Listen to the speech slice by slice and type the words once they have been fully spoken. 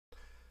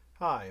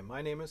Hi,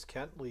 my name is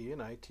Kent Lee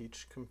and I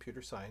teach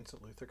computer science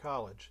at Luther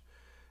College.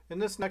 In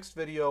this next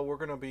video we're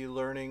going to be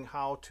learning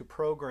how to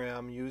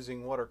program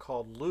using what are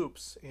called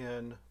loops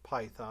in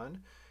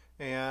Python.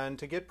 And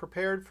to get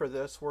prepared for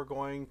this we're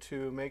going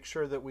to make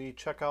sure that we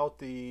check out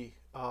the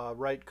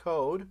right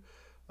code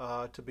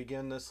to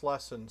begin this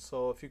lesson.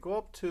 So if you go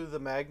up to the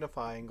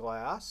magnifying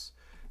glass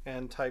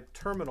and type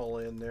terminal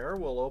in there,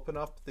 we'll open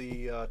up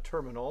the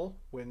terminal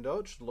window.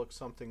 It should look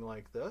something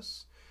like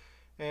this.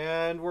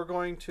 And we're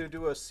going to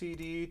do a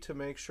CD to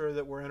make sure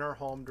that we're in our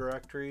home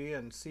directory,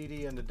 and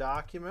CD into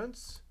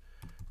documents,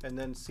 and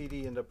then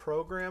CD into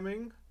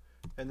programming,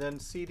 and then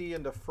CD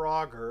into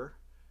Frogger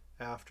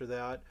after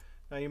that.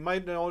 Now you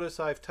might notice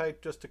I've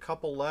typed just a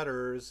couple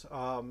letters,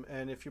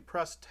 and if you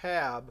press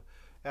tab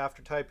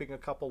after typing a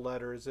couple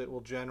letters it will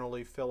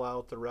generally fill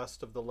out the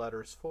rest of the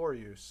letters for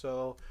you.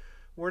 So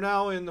we're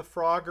now in the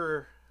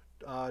Frogger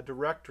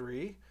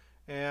directory,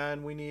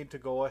 and we need to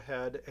go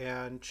ahead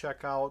and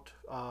check out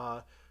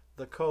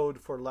the code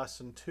for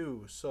lesson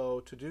 2. So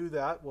to do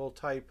that we'll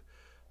type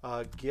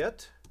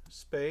git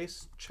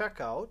space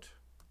checkout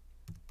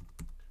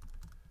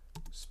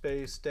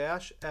space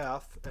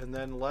 -f, and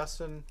then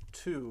lesson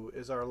 2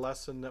 is our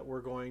lesson that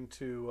we're going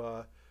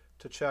to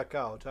check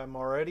out. I'm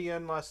already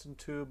in lesson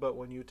 2, but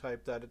when you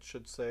type that it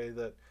should say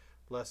that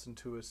lesson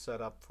 2 is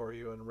set up for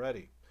you and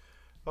ready.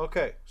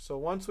 Okay, so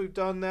once we've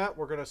done that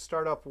we're going to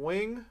start up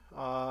Wing.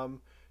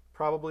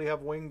 Probably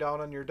have Wing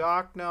down on your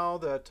dock now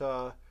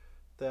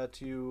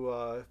that you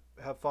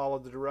have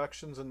followed the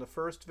directions in the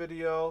first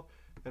video,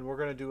 and we're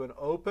going to do an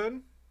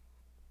open,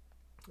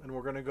 and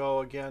we're going to go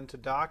again to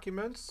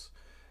documents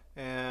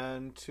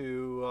and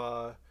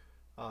to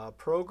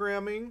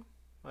programming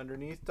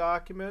underneath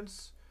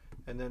documents,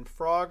 and then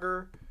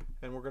Frogger,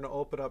 and we're going to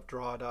open up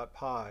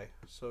draw.py.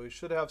 So you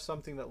should have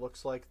something that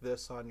looks like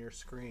this on your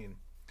screen.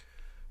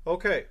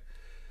 Okay,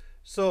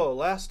 so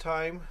last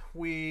time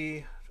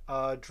we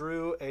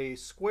drew a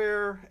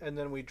square, and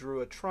then we drew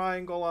a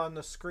triangle on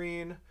the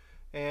screen,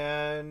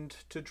 and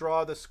to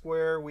draw the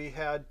square we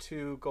had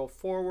to go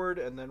forward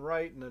and then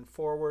right and then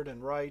forward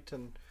and right,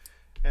 and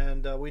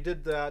we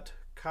did that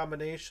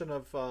combination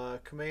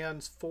of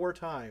commands 4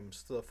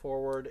 times, the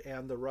forward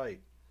and the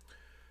right.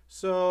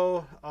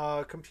 So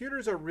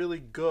computers are really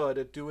good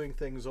at doing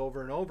things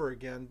over and over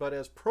again, but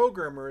as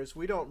programmers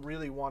we don't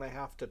really want to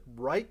have to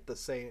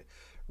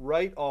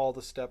write all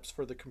the steps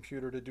for the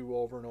computer to do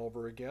over and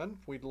over again.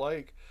 We'd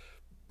like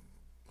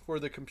for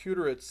the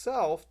computer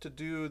itself to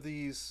do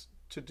these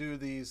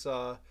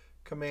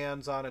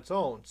commands on its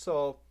own.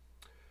 So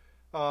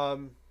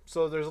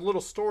so there's a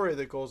little story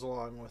that goes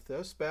along with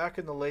this. Back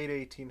in the late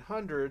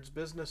 1800s,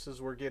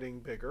 businesses were getting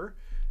bigger,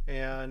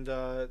 and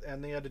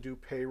they had to do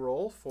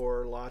payroll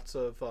for lots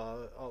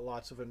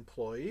of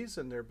employees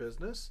in their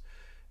business.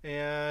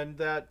 And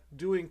that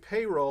doing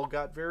payroll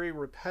got very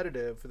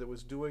repetitive. That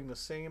was doing the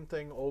same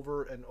thing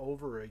over and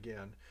over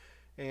again,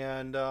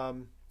 and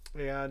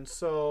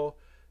so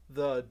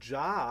the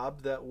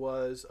job that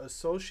was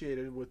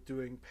associated with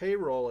doing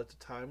payroll at the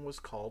time was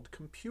called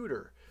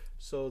computer.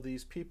 So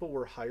these people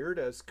were hired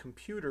as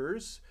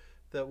computers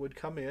that would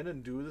come in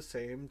and do the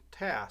same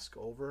task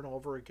over and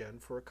over again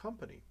for a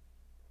company.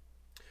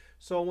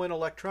 So when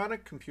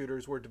electronic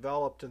computers were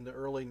developed in the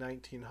early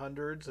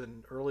 1900s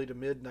and early to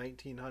mid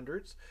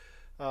 1900s,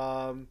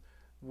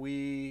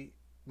 we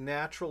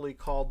naturally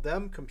called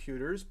them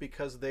computers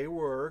because they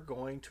were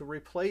going to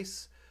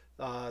replace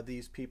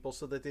these people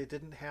so that they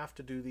didn't have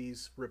to do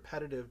these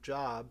repetitive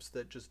jobs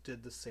that just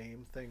did the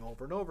same thing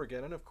over and over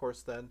again. And of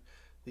course then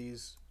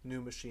these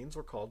new machines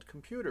were called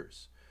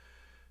computers.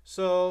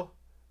 So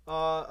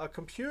a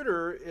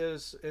computer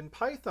is, in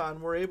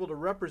Python, we're able to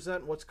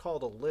represent what's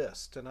called a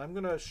list. And I'm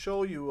going to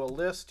show you a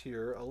list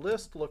here. A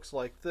list looks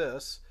like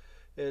this.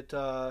 It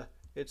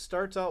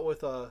starts out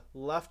with a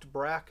left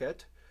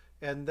bracket,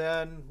 and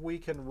then we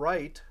can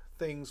write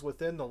things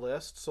within the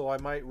list. So I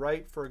might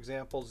write, for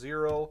example,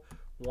 0,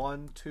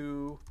 1,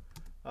 2,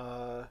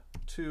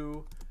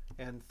 2,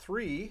 and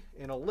 3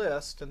 in a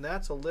list, and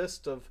that's a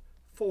list of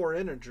 4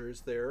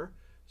 integers there,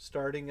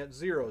 starting at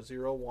 0,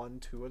 0, 1,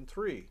 2, and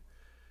 3.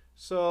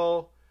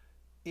 So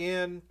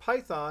in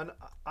Python,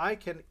 I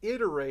can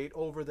iterate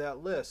over that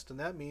list, and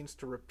that means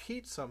to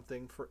repeat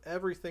something for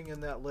everything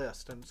in that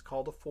list, and it's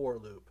called a for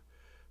loop.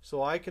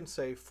 So I can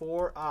say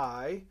for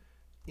I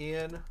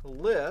in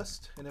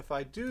list, and if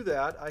I do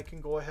that, I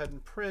can go ahead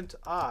and print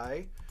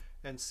I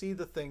and see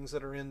the things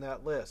that are in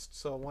that list.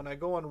 So when I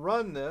go and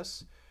run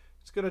this,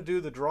 it's going to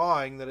do the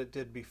drawing that it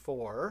did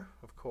before,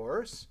 of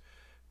course.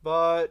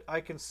 But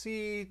I can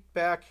see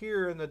back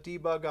here in the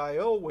debug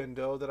IO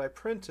window that I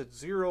printed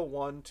 0,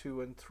 1, 2,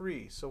 and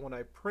 3. So when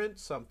I print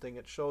something,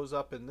 it shows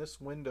up in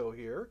this window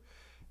here.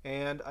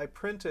 And I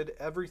printed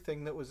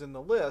everything that was in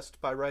the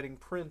list by writing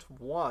print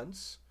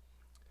once,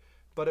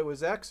 but it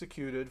was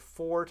executed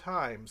 4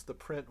 times. The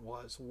print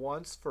was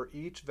once for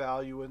each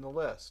value in the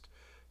list.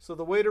 So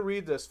the way to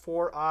read this,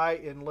 for I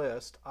in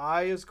list,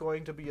 I is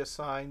going to be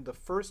assigned the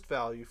first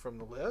value from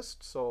the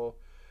list. So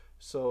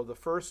So the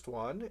first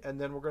one, and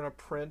then we're going to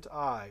print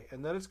I.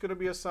 And then it's going to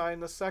be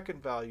assigned the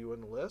second value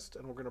in the list,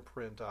 and we're going to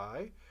print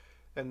I.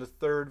 And the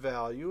third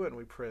value, and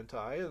we print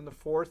I. And the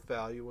fourth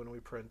value, when we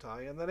print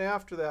I. And then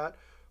after that,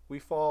 we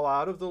fall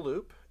out of the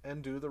loop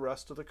and do the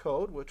rest of the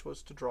code, which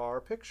was to draw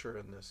our picture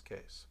in this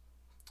case.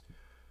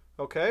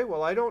 Okay,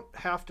 well, I don't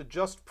have to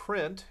just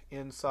print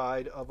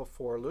inside of a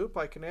for loop.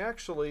 I can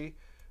actually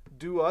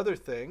do other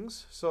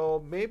things.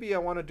 So maybe I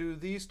want to do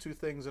these two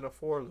things in a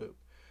for loop.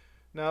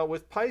 Now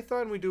with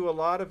Python, we do a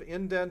lot of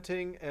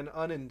indenting and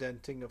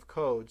unindenting of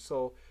code.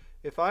 So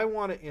if I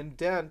want to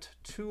indent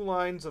two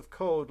lines of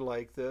code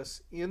like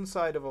this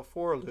inside of a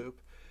for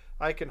loop,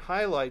 I can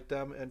highlight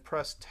them and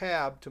press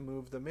Tab to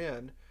move them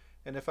in.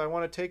 And if I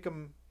want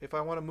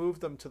to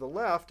move them to the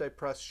left, I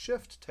press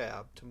Shift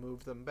Tab to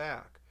move them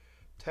back.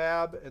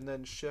 Tab and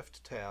then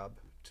Shift Tab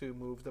to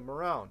move them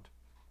around.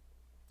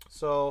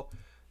 So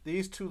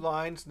these two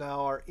lines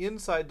now are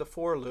inside the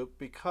for loop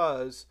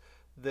because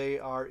they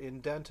are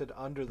indented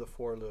under the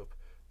for loop.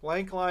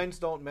 Blank lines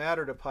don't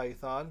matter to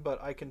Python,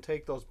 but I can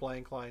take those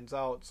blank lines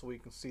out so we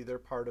can see they're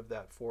part of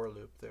that for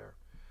loop there.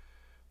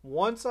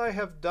 Once I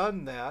have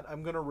done that,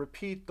 I'm going to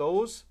repeat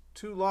those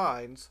two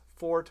lines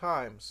 4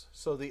 times.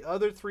 So the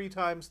other 3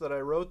 times that I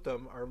wrote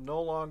them are no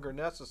longer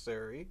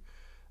necessary.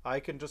 I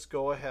can just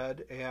go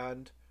ahead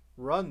and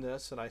run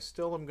this, and I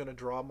still am going to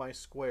draw my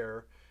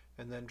square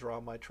and then draw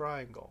my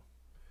triangle.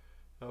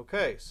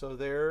 Okay, so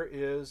there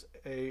is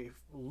a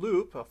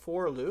loop, a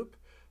for loop,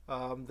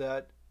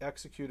 that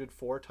executed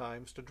 4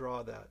 times to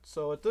draw that.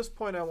 So at this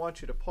point I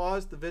want you to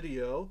pause the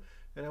video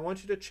and I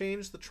want you to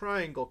change the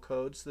triangle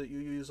code so that you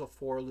use a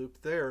for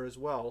loop there as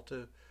well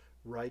to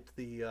write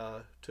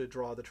the to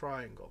draw the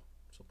triangle.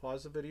 So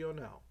pause the video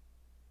now.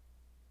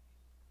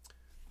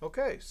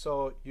 Okay,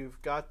 so you've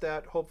got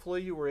that.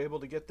 Hopefully you were able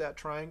to get that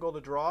triangle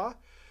to draw.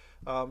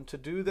 To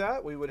do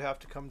that, we would have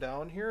to come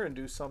down here and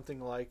do something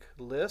like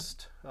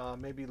list,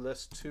 maybe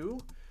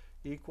list2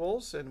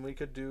 equals, and we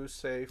could do,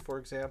 say, for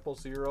example,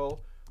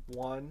 0,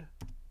 1,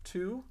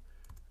 2.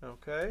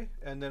 Okay,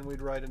 and then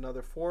we'd write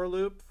another for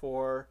loop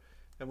for,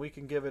 and we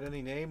can give it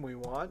any name we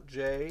want,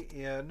 j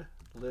in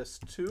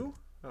list2.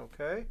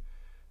 Okay,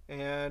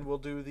 and we'll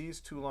do these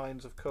 2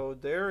 lines of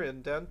code there,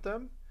 indent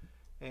them,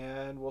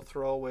 and we'll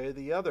throw away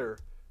the other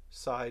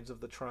sides of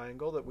the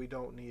triangle that we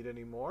don't need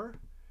anymore.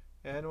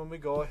 And when we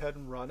go ahead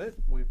and run it,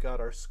 we've got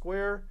our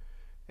square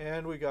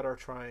and we got our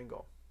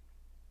triangle.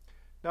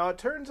 Now it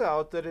turns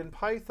out that in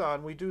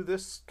Python we do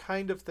this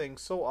kind of thing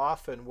so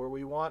often where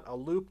we want a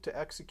loop to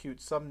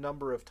execute some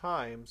number of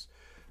times.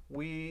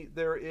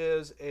 There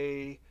is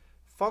a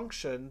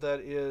function that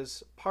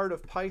is part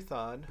of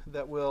Python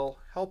that will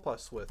help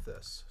us with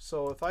this.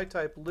 So if I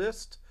type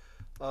list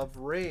of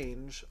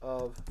range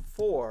of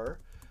 4,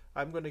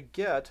 I'm going to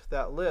get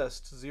that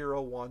list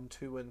 0, 1,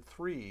 2, and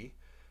 3.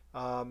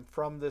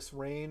 From this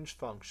range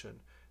function.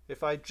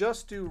 If I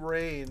just do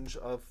range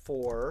of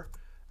 4,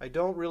 I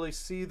don't really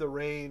see the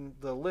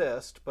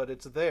list, but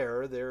it's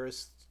there. There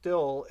is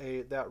still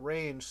that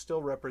range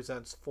still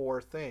represents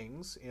 4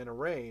 things in a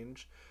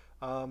range,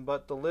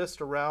 but the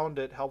list around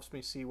it helps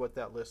me see what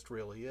that list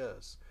really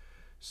is.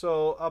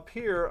 So up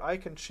here I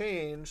can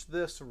change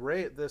this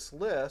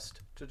list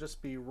to just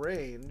be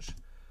range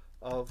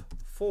of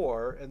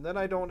 4, and then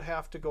I don't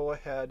have to go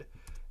ahead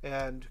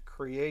and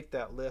create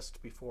that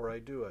list before I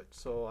do it.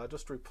 So I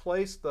just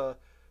replace the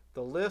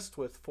list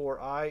with for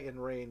I in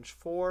range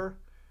 4,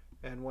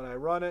 and when I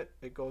run it,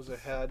 it goes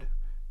ahead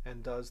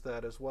and does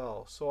that as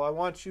well. So I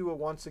want you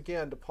once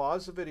again to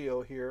pause the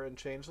video here and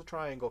change the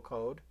triangle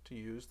code to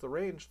use the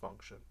range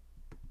function.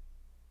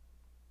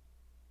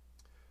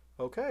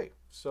 Okay,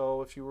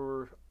 so if you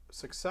were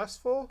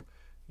successful,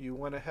 you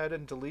went ahead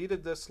and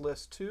deleted this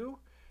list 2,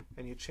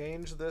 and you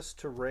changed this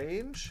to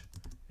range,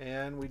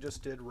 and we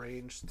just did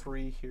range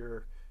 3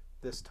 here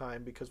this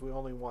time because we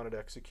only wanted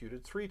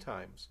executed 3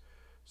 times.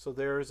 So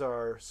there's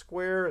our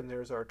square and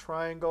there's our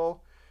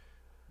triangle.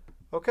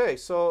 Okay,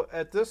 so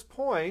at this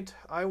point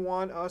I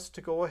want us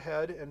to go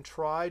ahead and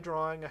try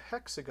drawing a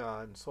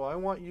hexagon. So I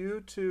want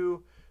you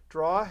to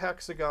draw a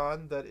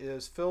hexagon that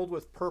is filled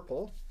with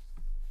purple,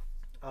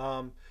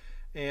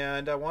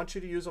 and I want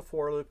you to use a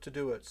for loop to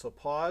do it. So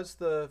pause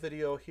the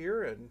video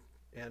here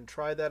and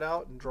try that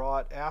out and draw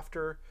it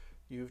after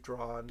you've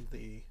drawn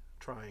the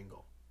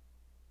triangle.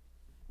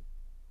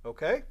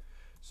 Okay,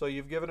 so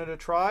you've given it a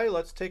try.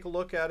 Let's take a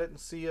look at it and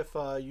see if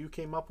you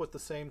came up with the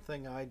same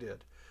thing I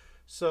did.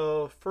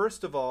 So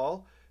first of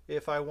all,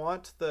 if I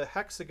want the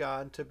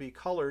hexagon to be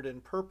colored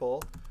in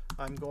purple,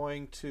 I'm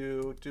going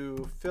to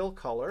do fill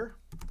color,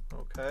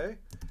 okay,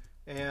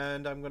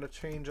 and I'm going to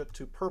change it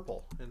to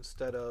purple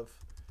instead of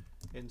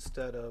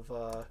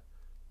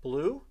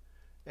blue.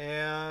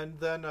 And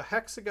then a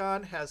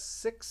hexagon has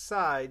 6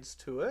 sides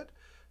to it,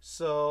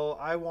 so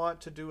I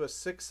want to do a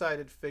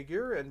 6-sided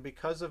figure, and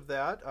because of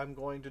that I'm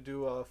going to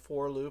do a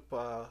for loop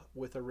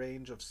with a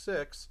range of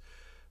 6.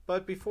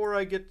 But before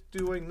I get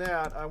doing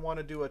that, I want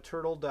to do a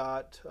turtle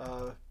dot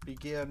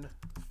begin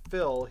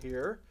fill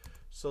here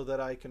so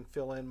that I can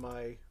fill in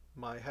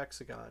my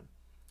hexagon.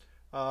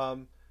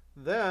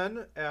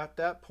 Then at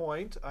that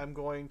point, I'm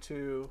going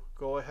to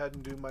go ahead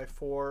and do my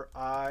for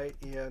I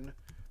in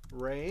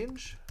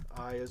range.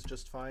 I is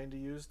just fine to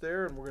use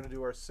there, and we're going to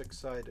do our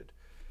six-sided.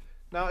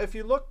 Now, if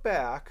you look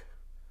back,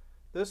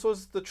 this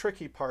was the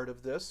tricky part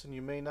of this, and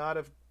you may not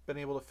have been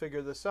able to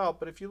figure this out,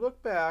 but if you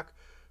look back,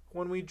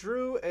 when we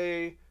drew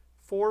a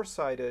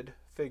four-sided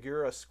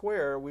figure, a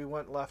square, we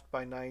went left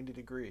by 90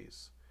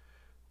 degrees.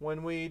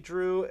 When we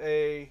drew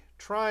a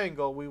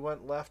triangle, we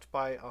went left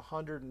by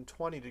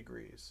 120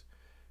 degrees.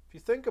 If you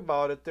think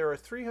about it, there are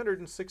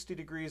 360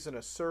 degrees in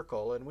a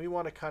circle, and we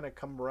want to kind of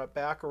come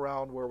back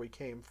around where we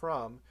came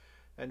from.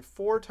 And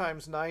 4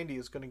 times 90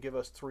 is going to give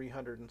us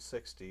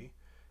 360.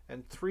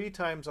 And 3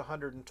 times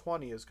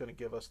 120 is going to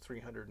give us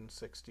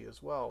 360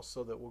 as well,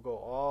 so that we'll go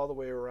all the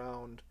way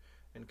around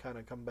and kind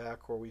of come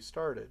back where we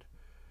started.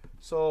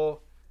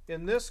 So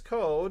in this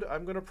code,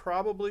 I'm going to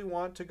probably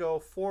want to go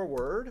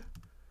forward.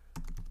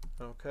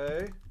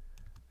 Okay.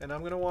 And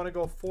I'm going to want to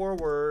go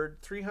forward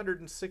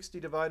 360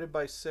 divided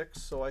by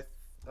 6. So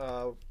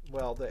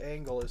well, the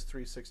angle is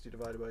 360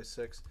 divided by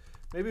 6.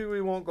 Maybe we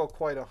won't go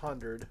quite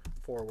 100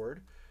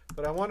 forward.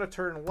 But I want to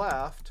turn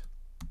left.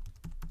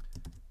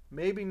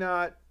 Maybe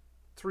not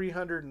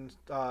 300,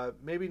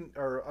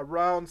 or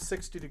around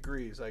 60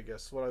 degrees, I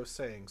guess, what I was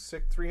saying.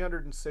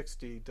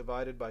 360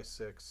 divided by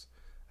 6.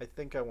 I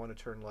think I want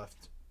to turn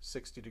left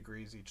 60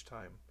 degrees each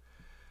time.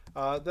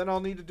 Then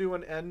I'll need to do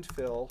an end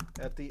fill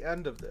at the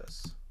end of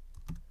this.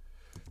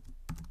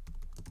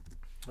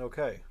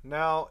 Okay,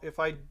 now if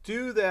I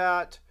do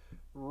that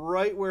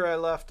right where I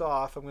left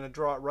off, I'm going to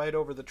draw it right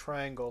over the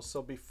triangle.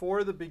 So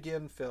before the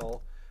begin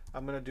fill,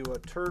 I'm going to do a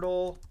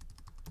turtle.penUp,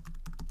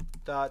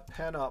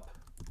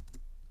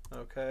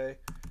 okay,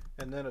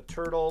 and then a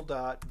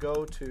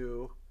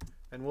turtle.goTo,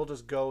 and we'll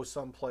just go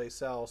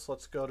someplace else.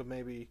 Let's go to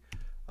maybe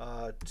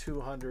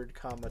 200,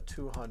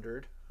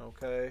 200,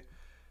 okay,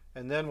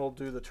 and then we'll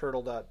do the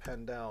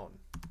turtle.penDown.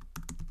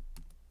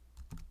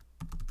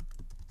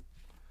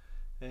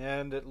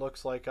 And it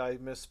looks like I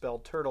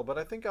misspelled turtle, but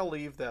I think I'll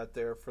leave that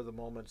there for the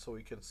moment so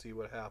we can see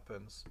what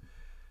happens.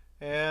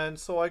 And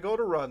so I go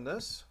to run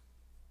this,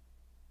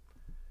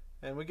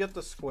 and we get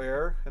the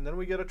square, and then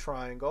we get a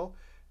triangle,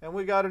 and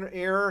we got an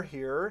error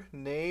here.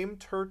 Name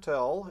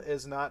turtle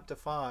is not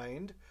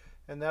defined,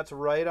 and that's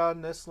right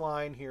on this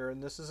line here,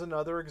 and this is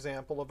another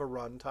example of a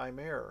runtime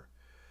error.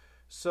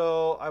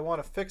 So I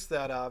want to fix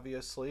that,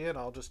 obviously, and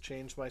I'll just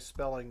change my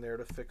spelling there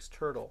to fix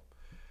turtle.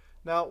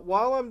 Now,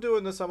 while I'm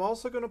doing this, I'm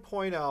also going to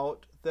point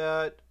out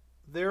that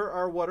there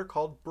are what are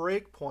called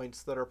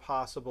breakpoints that are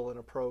possible in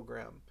a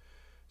program.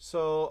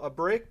 So a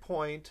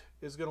breakpoint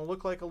is going to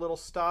look like a little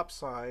stop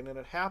sign, and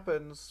it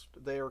happens,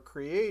 they are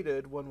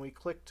created when we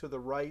click to the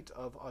right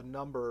of a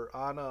number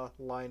on a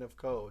line of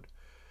code.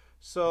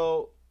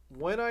 So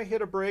when I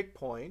hit a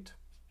breakpoint,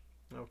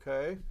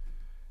 okay,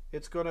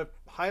 it's going to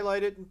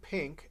highlight it in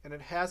pink, and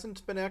it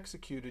hasn't been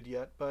executed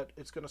yet, but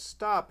it's going to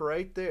stop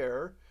right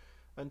there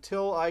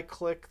until I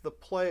click the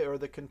play or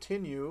the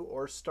continue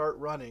or start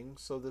running.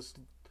 So this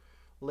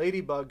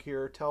ladybug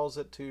here tells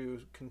it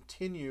to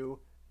continue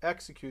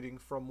executing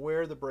from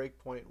where the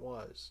breakpoint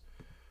was.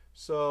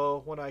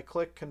 So when I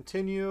click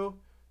continue,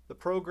 the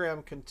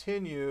program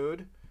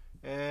continued,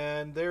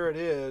 and there it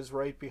is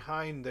right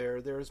behind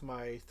there. There's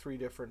my 3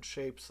 different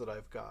shapes that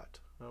I've got.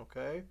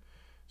 Okay,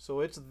 so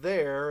it's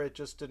there, it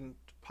just didn't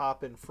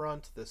pop in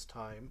front this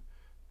time,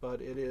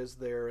 but it is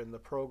there in the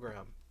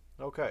program.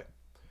 Okay.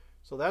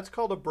 So that's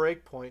called a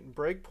breakpoint, and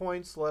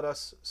breakpoints let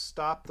us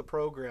stop the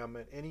program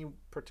at any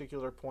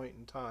particular point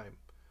in time.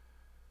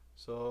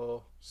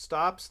 So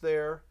stops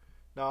there.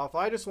 Now if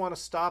I just want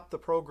to stop the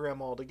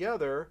program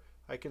altogether,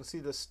 I can see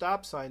the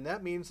stop sign.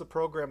 That means the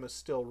program is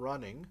still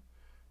running.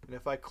 And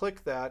if I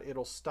click that,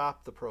 it'll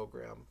stop the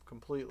program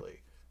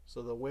completely.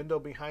 So the window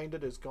behind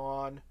it is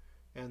gone,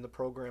 and the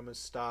program is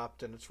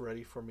stopped, and it's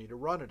ready for me to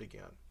run it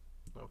again.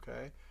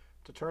 Okay.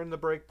 To turn the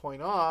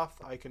breakpoint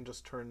off, I can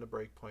just turn the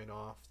breakpoint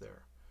off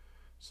there.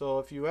 So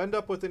if you end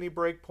up with any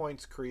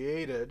breakpoints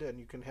created, and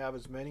you can have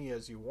as many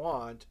as you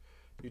want,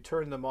 you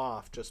turn them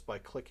off just by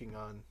clicking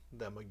on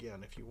them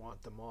again if you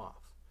want them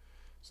off.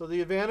 So the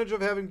advantage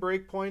of having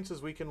breakpoints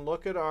is we can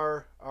look at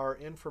our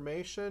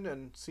information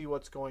and see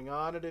what's going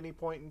on at any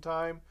point in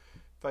time.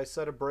 If I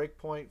set a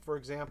breakpoint, for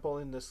example,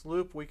 in this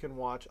loop, we can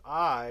watch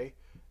I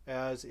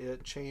as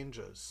it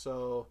changes.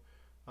 So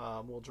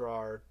we'll draw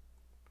our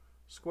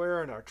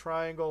square and our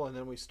triangle, and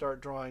then we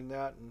start drawing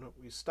that, and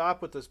we stop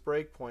with this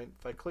breakpoint.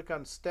 If I click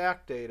on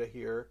stack data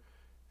here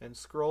and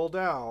scroll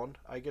down,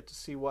 I get to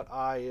see what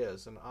I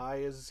is, and I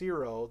is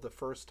 0 the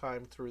first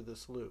time through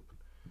this loop.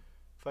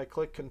 If I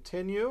click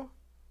continue,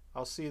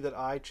 I'll see that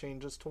I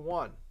changes to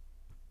 1.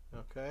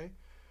 Okay,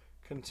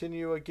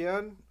 continue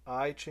again,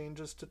 I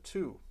changes to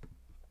 2.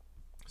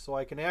 So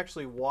I can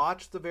actually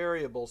watch the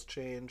variables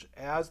change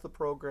as the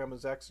program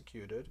is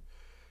executed.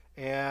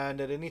 And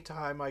at any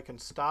time I can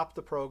stop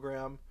the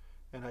program,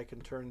 and I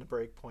can turn the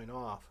breakpoint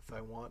off if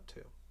I want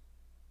to.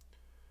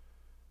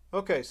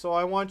 Okay, so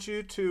I want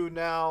you to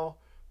now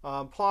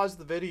pause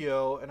the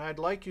video, and I'd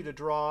like you to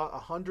draw a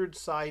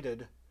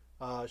 100-sided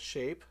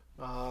shape.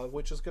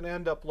 which is going to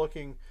end up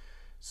looking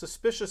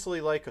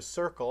suspiciously like a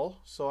circle.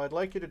 So I'd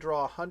like you to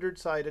draw a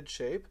 100-sided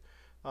shape.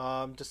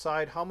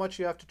 Decide how much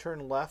you have to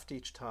turn left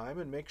each time,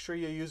 and make sure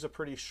you use a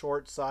pretty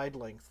short side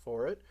length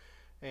for it.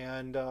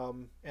 And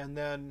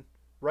then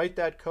write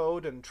that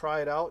code and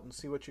try it out and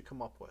see what you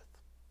come up with.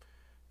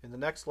 In the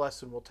next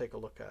lesson, we'll take a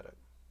look at it.